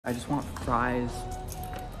I just want fries.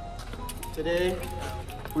 Today,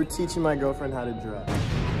 we're teaching my girlfriend how to drive.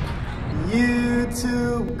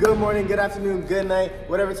 YouTube, good morning, good afternoon, good night,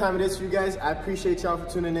 whatever time it is for you guys. I appreciate y'all for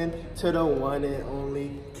tuning in to the one and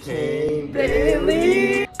only Kane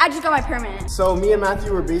Bailey. I just got my permit. So me and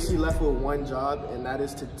Matthew were basically left with one job, and that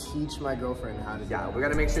is to teach my girlfriend how to drive. Yeah, we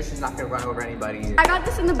gotta make sure she's not gonna run over anybody. I got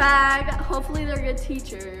this in the bag. Hopefully they're good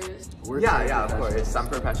teachers. Yeah, of course. I'm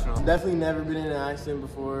professional. Definitely never been in an accident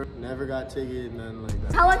before. Never got ticketed, nothing like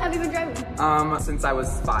that. How long have you been driving? Since I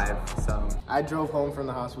was 5, so. I drove home from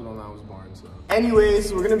the hospital when I was born, so.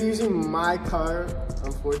 Anyways, we're gonna be using my car,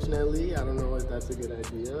 unfortunately. I don't know if that's a good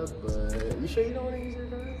idea, but you sure you don't wanna use your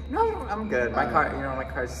car? No, I'm good. My car, my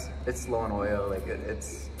car's, it's low on oil, like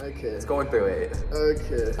it's going through it.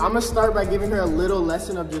 Okay. I'm gonna start by giving her a little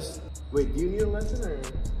lesson of just, wait, do you need a lesson or?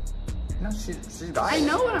 No, she's got it. I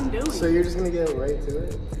know what I'm doing. So you're just gonna get right to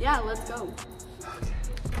it? Yeah, let's go.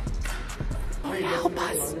 Okay. Help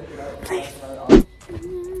us, please.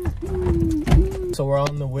 So we're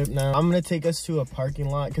on the whip now. I'm gonna take us to a parking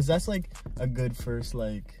lot, because that's like a good first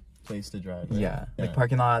place to drive, right? Yeah, like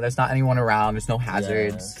parking lot, there's not anyone around, there's no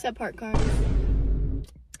hazards. Except park cars.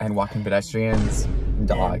 And walking pedestrians,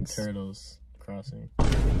 dogs. And turtles crossing.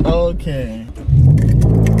 Okay.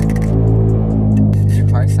 Your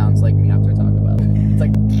car sounds like me after I talk about it. It's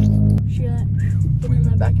like, Hear that? we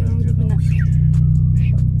went back into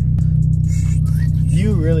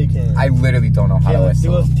You really can. I literally don't know how to let's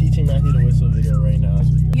whistle. do a teaching Matthew to whistle video right now.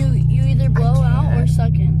 You either blow out or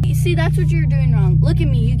suck in. You see, that's what you're doing wrong. Look at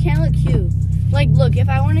me. You can't look cute. Like, look, if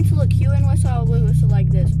I wanted to look cute and whistle, I would whistle like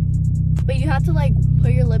this. But you have to, like,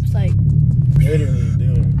 put your lips, like... Literally,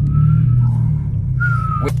 dude.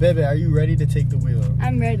 Baby, are you ready to take the wheel?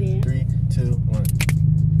 I'm ready. 3, 2, 1.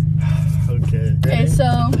 Okay. Okay, so...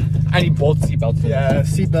 I need both seatbelts. Yeah,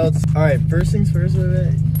 seatbelts. All right, first things first,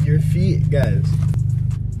 baby. Your feet, guys.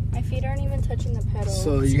 My feet aren't even touching the pedal.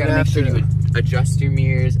 So You gotta make sure you adjust your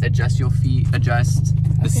mirrors, adjust your feet, adjust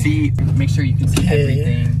the seat, make sure you can see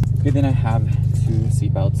everything. Good thing I have 2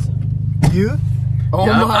 seatbelts. You? Oh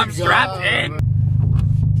Yep, my I'm God. strapped in.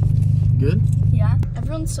 Good? Yeah,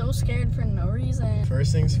 everyone's so scared for no reason.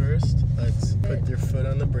 First things first, let's put your foot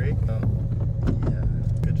on the brake. Oh, yeah,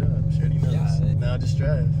 good job. She already knows. Yeah. Now just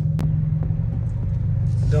drive.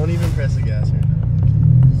 Don't even press the gas right now.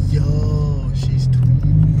 Yo, she's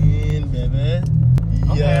tweaking, baby.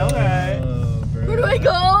 Okay, Yo, okay. Bro. Where do I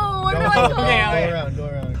go? Where do I go? Okay. Go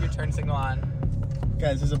around. Your turn signal on.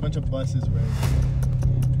 Guys, there's a bunch of buses right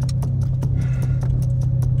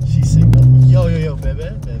here. She signaled. Yo, baby.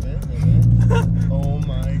 Oh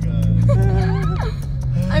my God.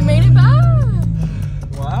 I made it back.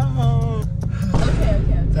 Wow. Okay.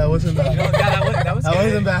 That wasn't bad. That was That good.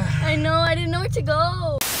 wasn't bad. I know, I didn't know where to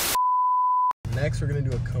go. Next, we're gonna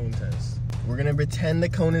do a cone test. We're gonna pretend the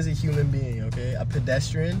cone is a human being, okay? A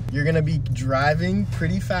pedestrian. You're gonna be driving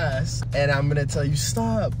pretty fast, and I'm gonna tell you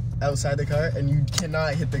stop outside the car, and you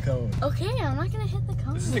cannot hit the cone. Okay, I'm not gonna hit the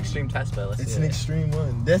cone. This is an extreme test, but let's It's do an it. extreme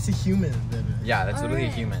one. That's a human, baby. Yeah, that's literally a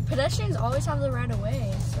Alright. human. Pedestrians always have the right of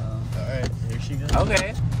way, so. All right, here she goes.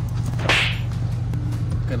 Okay.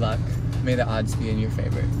 Good luck. May the odds be in your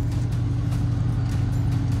favor.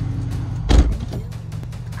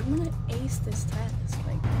 I'm gonna ace this test.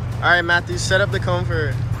 All right, Matthew, set up the cone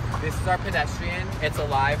for her. This is our pedestrian. It's a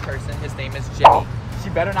live person. His name is Jimmy.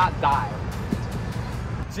 She better not die.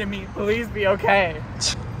 Jimmy, please be okay.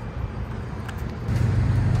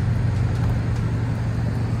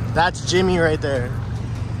 That's Jimmy right there.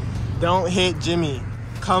 Don't hit Jimmy.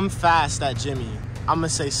 Come fast at Jimmy. I'm gonna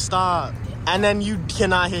say stop, and then you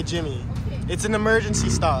cannot hit Jimmy. Okay. It's an emergency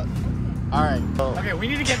stop. All right. Okay, we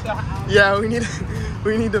need to get the house. Yeah, we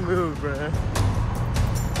need to move, bro.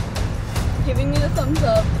 Giving me the thumbs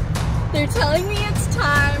up. They're telling me it's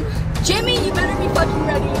time. Jimmy, you better be fucking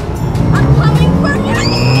ready. I'm coming for you.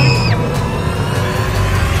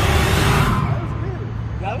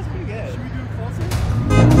 That was pretty good. Should we do it closer?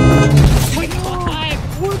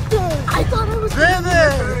 What the? I thought I was Baby!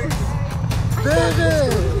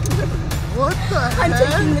 What the I'm heck?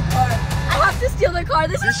 taking the car. I have to steal the car.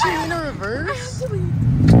 This Is is she my- in a I reverse? have to leave.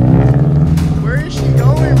 Where is she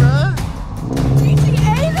going, bruh?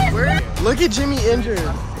 GTA this. Look at Jimmy injured.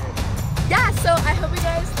 Yeah, so I hope you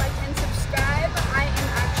guys like and subscribe. I am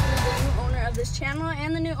actually the new owner of this channel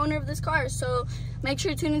and the new owner of this car. So make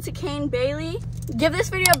sure to tune into Kane Bailey. Give this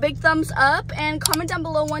video a big thumbs up and comment down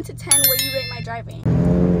below 1 to 10 where you rate my driving.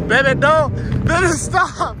 Baby, don't. Baby,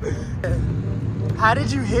 stop. How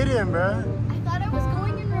did you hit him, bruh? I thought I was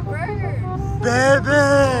going in reverse.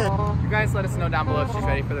 Baby! You guys let us know down below if she's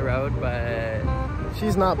ready for the road, but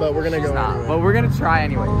She's not, but we're gonna go anyway. But we're gonna try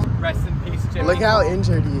anyways. Rest in peace, Jimmy. Look how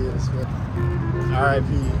injured he is. R.I.P.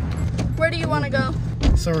 Where do you want to go?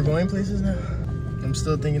 So we're going places now? I'm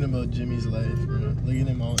still thinking about Jimmy's life, bro. Look at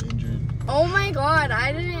him all injured. Oh my god,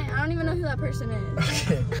 I don't even know who that person is.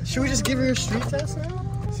 Okay. Should we just give her a street test now?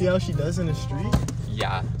 See how she does in the street?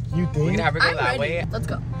 Yeah. You think? We can have her go I'm that ready. way. Let's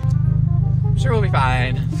go. I'm sure we'll be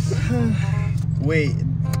fine. Wait,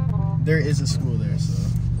 there is a school there, so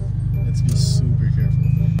let's be super careful.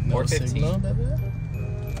 No 415. signal, baby?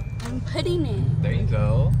 I'm putting it. There you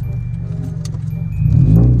go.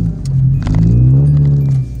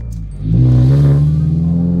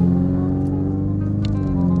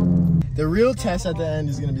 The real test at the end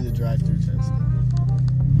is gonna be the drive-through test.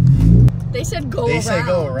 They said go around. They say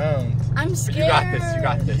go around. I'm scared. You got this, you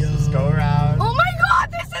got this. Yo. Just go around. Oh my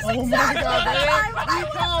god, this is Oh exactly my god, the time when I baby!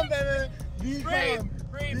 Be calm, baby! Be calm!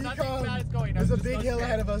 Breathe, Be nothing calm. bad is going. There's a big hill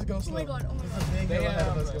ahead of us, go slow. Oh my god, oh my There's god. a big hill ahead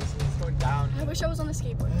of us, go slow. It's going down. I wish I was on a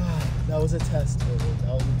skateboard. That was a test, baby.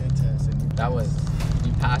 That was a good test. And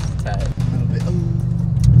You passed the test. a little bit.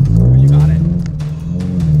 You got it.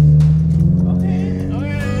 Okay.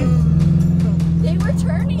 They were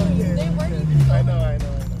turning. They weren't even going. I know.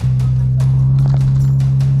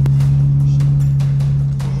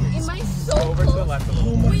 Am I so Over close? to the left a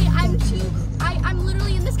little. Wait, I'm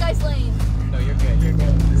literally in this guy's lane. No, you're good, you're good.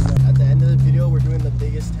 At the end of the video, we're doing the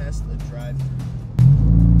biggest test, the drive.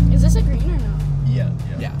 Is this a green or no? Yeah.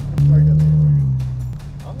 Yeah.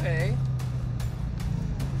 Okay.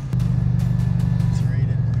 It's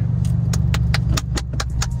rated.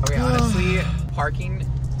 Okay, honestly, parking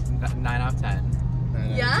 9 out of 10.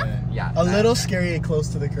 Yeah? Yeah. A little scary and close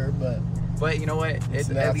to the curb, but you know what? At least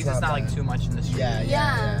it's not like bad. too much in the street.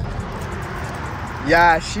 Yeah.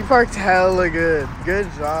 Yeah, she parked hella good. Good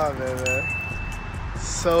job, baby.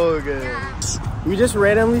 So good. Yeah. We just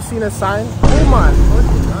randomly seen a sign. Oh my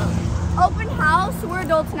fucking god. Open house. We're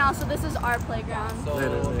adults now, so this is our playground. So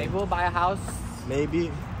Literally. maybe we'll buy a house.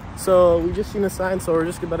 Maybe. So we just seen a sign, so we're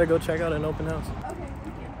just about to go check out an open house. Okay,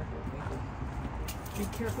 thank you.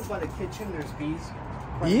 Be careful by the kitchen, there's bees.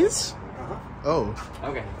 Bees? Oh.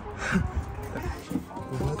 Okay.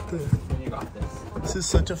 What the? You got this. This is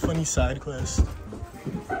such a funny side quest.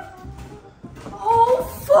 Oh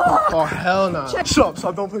fuck! Oh hell no. Nah.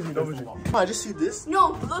 Stop, don't push me, don't push me. I just see this.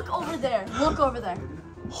 No, look over there. Look over there.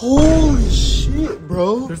 Holy shit,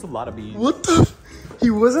 bro. There's a lot of bees. What the? He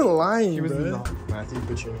wasn't lying, He was bro. not. Matthew,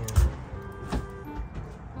 put your hand.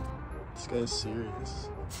 This guy's serious.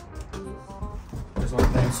 There's one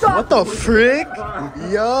thing. Stop! What the frick?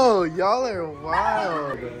 Yo, y'all are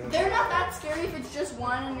wild. They're not that scary if it's just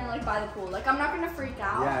one and you're like by the pool. Like I'm not gonna freak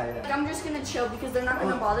out. Yeah. Like I'm just gonna chill because they're not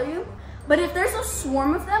gonna bother you. But if there's a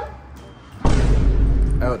swarm of them,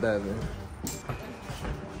 Out there, man.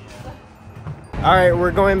 All right,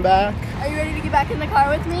 we're going back. are you ready to get back in the car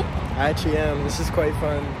with me? I actually am. This is quite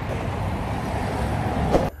fun.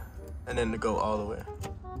 And then to go all the way.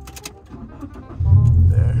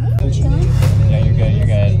 There. Yeah, you're good, you're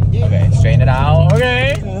good. Okay, straighten it out.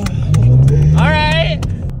 Okay. Alright.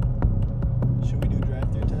 Should we do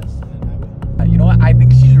drive-through test and then highway? You know what? I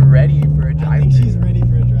think she's ready for a drive. I think she's ready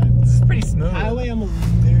for a drive-through. This is pretty smooth. Highway, I'm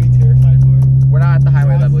very terrified for. We're not at the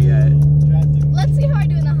highway level yet. Drive-through. Let's see how I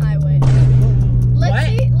do in the highway.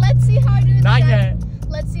 Let's see how I do in the Not yet.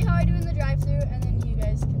 Let's see how I do in the drive-through and then you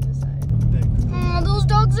guys can decide. Oh, those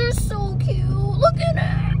dogs are so cute. Look at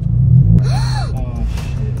it. Oh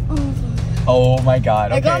shit. Oh, fuck. Oh my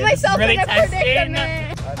god. I got okay, this is myself really in a testing.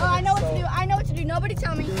 predicament. Oh, I know what to do. I know what to do. Nobody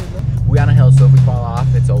tell me. We on a hill, so if we fall off,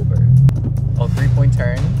 it's over. Oh, 3-point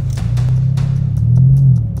turn.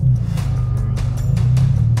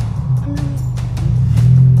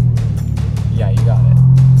 Yeah, you got it.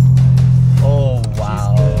 Oh,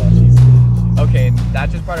 wow. She's good. Okay, that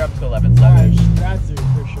just brought her up to 11-7. Drive-through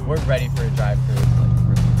for sure. We're ready for a drive-through.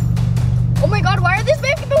 Oh my god, why are they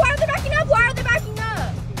backing up? Why are they backing up? Why are they backing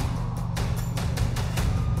up?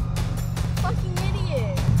 Fucking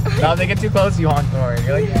idiot. No, if they get too close, you honk the horn.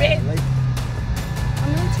 You're like, Yeah, like,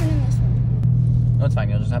 I'm gonna turn in this one. no, it's fine.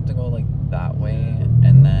 You'll just have to go like that way,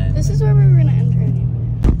 and then. This is where we were gonna enter anyway.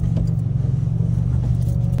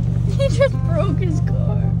 He just broke his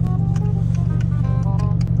car.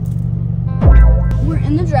 We're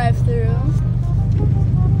in the drive-thru.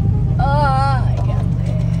 I got this.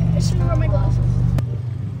 I should have brought my glasses.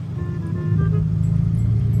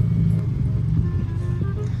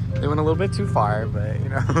 They went a little bit too far, but you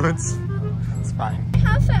know, it's fine.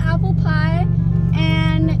 Half an apple pie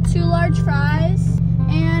and 2 large fries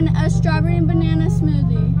and a strawberry and banana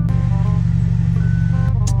smoothie.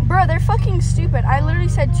 Bro, they're fucking stupid. I literally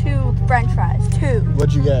said 2 french fries. 2.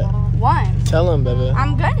 what'd you get? one. Tell him, baby.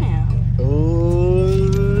 I'm gonna.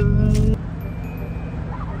 Ooh.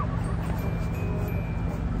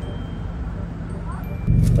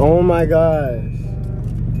 Oh my gosh.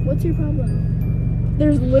 What's your problem?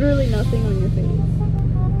 There's literally nothing on your face.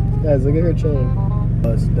 Guys, look at her chin.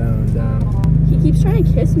 Bust down, down. He keeps trying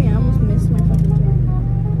to kiss me. I almost missed my fucking turn.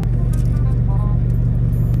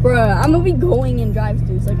 Bruh, I'm gonna be going in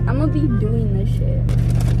drive-thrus. Like, I'm gonna be doing this shit.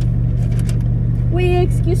 Wait,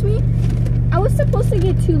 excuse me? I was supposed to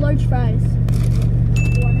get 2 large fries.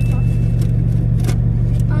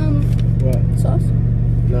 What? Sauce?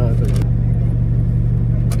 No, it's okay.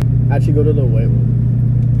 Actually, go to the white one.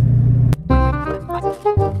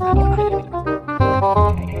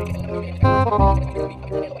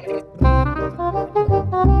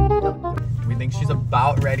 We think she's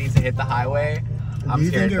about ready to hit the highway. I'm Do you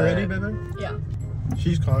scared, think you're but ready, baby? Yeah.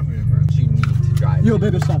 She's confident, bro. you need to drive. Yo,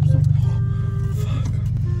 baby, stop, stop.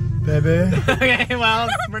 Baby. Okay, well,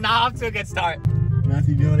 we're not off to a good start.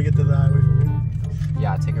 Matthew, do you want to get to the highway for me?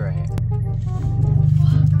 Yeah, take it right.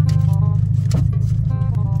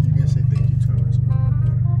 You're gonna say thank you to us.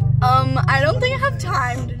 I don't think I have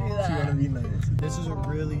time to do She wanna that. be nice. This is a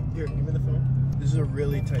really, here, give me the phone. This is a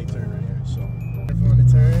really tight turn right here, so. If you want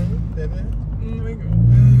to turn, baby. Oh my God.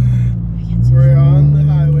 We're on the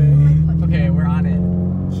highway. Okay, we're on it.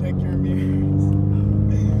 Check your mirrors.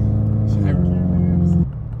 Check your mirrors.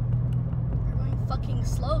 We're going fucking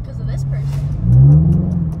slow because of this person.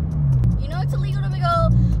 You know it's illegal to go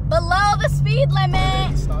below the speed limit.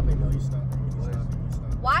 He's stopping though, he's stopping. He's stopping, he's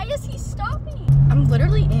stopping. Why is he stopping? I'm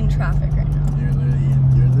literally in traffic right now. You're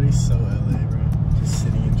literally so LA, bro. Just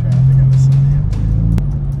sitting in traffic on the Sunday.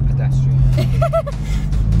 Pedestrian.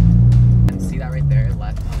 And see that right there,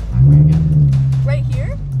 left on the highway again. Right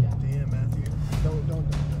here? Yeah. Damn, Matthew. Don't.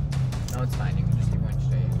 No, it's fine. You can just keep going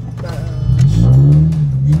straight.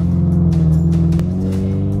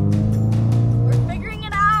 We're figuring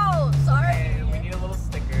it out. Sorry. Okay, we need a little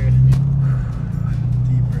sticker.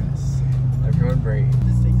 Deep breaths. Everyone breathe.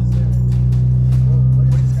 This takes us there. Whoa, what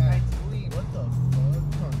is this guy guy doing? What the fuck?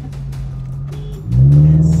 Come on.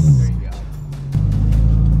 Yes. There you go.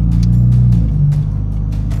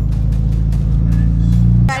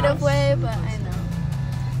 Nice. Right of way, but I know.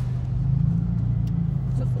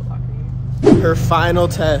 It's a Foot Locker here. Her final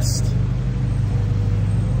test.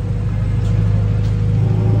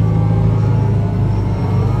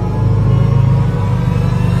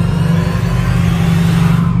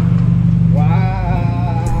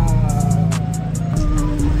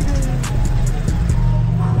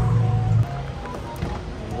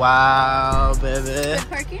 Wow, baby. Good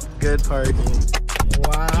parking? Good parking.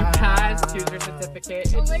 Wow. You passed. Choose your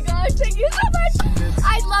certificate. Oh my gosh, thank you so much.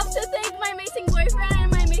 I'd love to thank my amazing boyfriend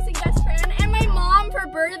and my amazing best friend and my mom for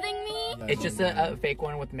birthing me. It's just a fake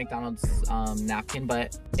one with the McDonald's napkin,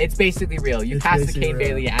 but it's basically real. You It's passed the basically Kane real.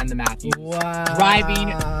 Bailey and the Matthews Wow. Driving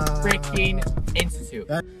freaking Institute.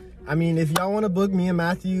 I mean, if y'all want to book me and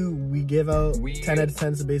Matthew, we give out We- 10 out of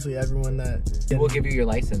 10 to basically everyone that. We'll give you your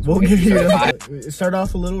license. We'll give you. certified. It started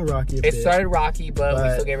off a little rocky. A It bit. started rocky, but we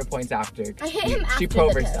But- still gave her points after. I hit him She after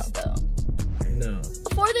proved the herself. test though. No.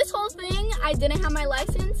 Before this whole thing, I didn't have my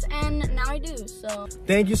license and now I do, so.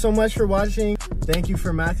 Thank you so much for watching. Thank you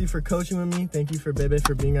for Matthew for coaching with me. Thank you for Bebe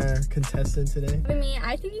for being our contestant today. For me,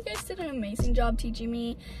 I think you guys did an amazing job teaching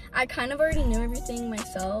me. I kind of already knew everything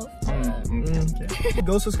myself. Mm. Okay.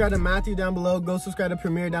 Go subscribe to Matthew down below. Go subscribe to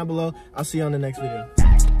Prymrr down below. I'll see you on the next video.